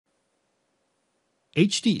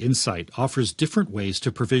HDInsight offers different ways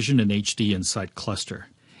to provision an HDInsight cluster.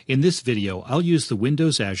 In this video, I'll use the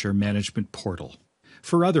Windows Azure Management portal.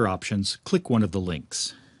 For other options, click one of the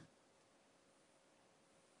links.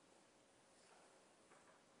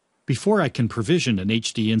 Before I can provision an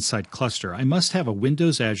HDInsight cluster, I must have a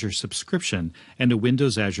Windows Azure subscription and a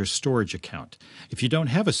Windows Azure storage account. If you don't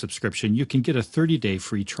have a subscription, you can get a 30-day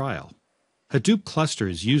free trial. Hadoop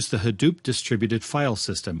clusters use the Hadoop Distributed File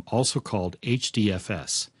System, also called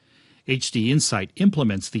HDFS. HDInsight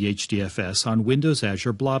implements the HDFS on Windows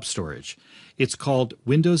Azure Blob Storage. It's called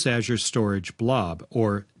Windows Azure Storage Blob,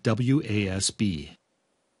 or WASB.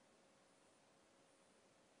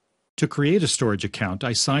 To create a storage account,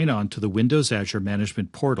 I sign on to the Windows Azure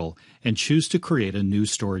Management portal and choose to create a new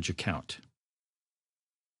storage account.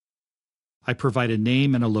 I provide a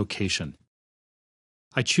name and a location.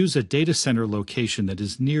 I choose a data center location that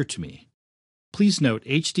is near to me. Please note,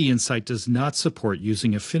 HDInsight does not support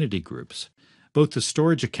using affinity groups. Both the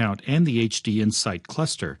storage account and the HDInsight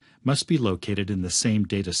cluster must be located in the same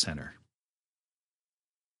data center.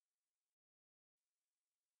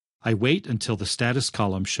 I wait until the status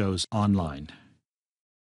column shows Online.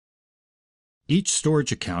 Each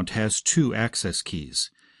storage account has two access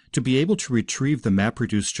keys. To be able to retrieve the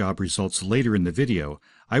MapReduce job results later in the video,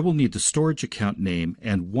 I will need the storage account name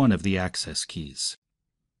and one of the access keys.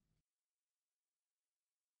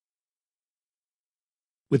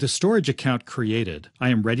 With a storage account created, I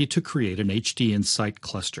am ready to create an HDInsight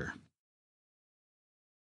cluster.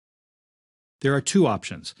 There are two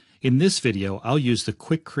options. In this video, I'll use the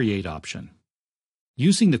Quick Create option.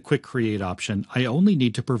 Using the Quick Create option, I only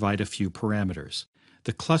need to provide a few parameters.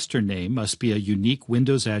 The cluster name must be a unique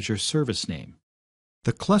Windows Azure service name.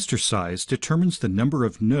 The cluster size determines the number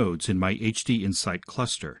of nodes in my HDInsight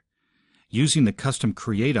cluster. Using the Custom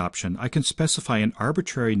Create option, I can specify an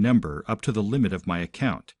arbitrary number up to the limit of my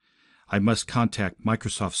account. I must contact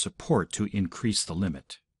Microsoft Support to increase the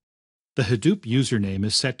limit. The Hadoop username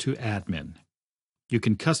is set to admin. You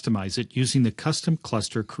can customize it using the Custom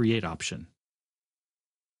Cluster Create option.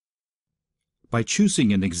 By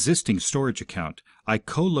choosing an existing storage account, I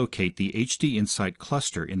co-locate the HDInsight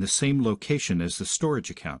cluster in the same location as the storage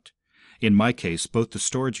account. In my case, both the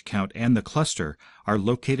storage account and the cluster are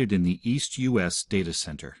located in the East US data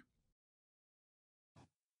center.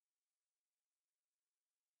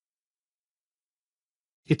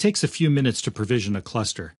 It takes a few minutes to provision a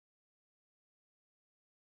cluster.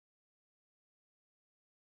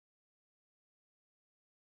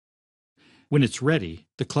 When it's ready,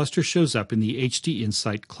 the cluster shows up in the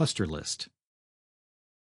HDInsight cluster list.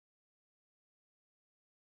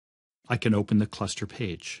 I can open the cluster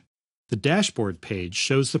page. The dashboard page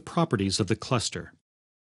shows the properties of the cluster.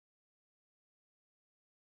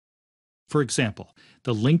 For example,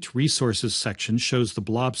 the Linked Resources section shows the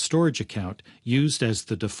blob storage account used as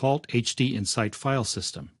the default HDInsight file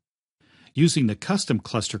system. Using the Custom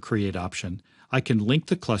Cluster Create option, I can link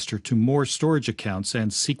the cluster to more storage accounts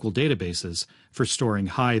and SQL databases for storing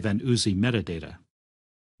Hive and Oozie metadata.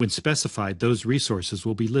 When specified, those resources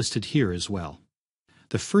will be listed here as well.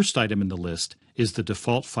 The first item in the list is the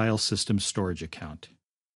default file system storage account.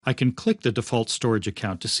 I can click the default storage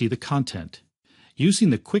account to see the content. Using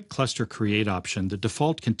the Quick Cluster Create option, the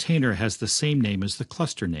default container has the same name as the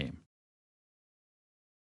cluster name.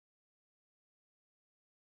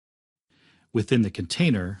 Within the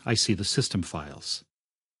container, I see the system files.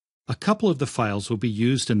 A couple of the files will be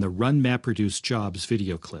used in the Run MapReduce Jobs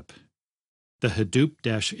video clip. The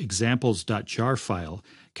Hadoop-examples.jar file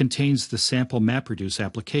contains the sample MapReduce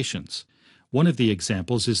applications. One of the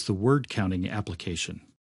examples is the word counting application.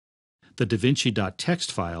 The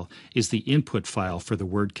davinci.txt file is the input file for the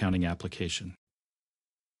word counting application.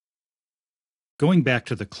 Going back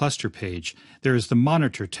to the cluster page, there is the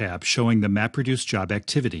Monitor tab showing the MapReduce job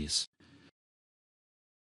activities.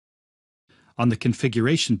 On the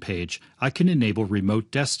configuration page, I can enable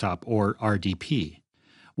Remote Desktop or RDP.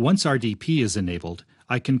 Once RDP is enabled,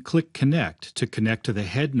 I can click Connect to connect to the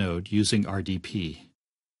head node using RDP.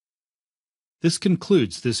 This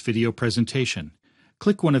concludes this video presentation.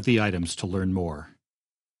 Click one of the items to learn more.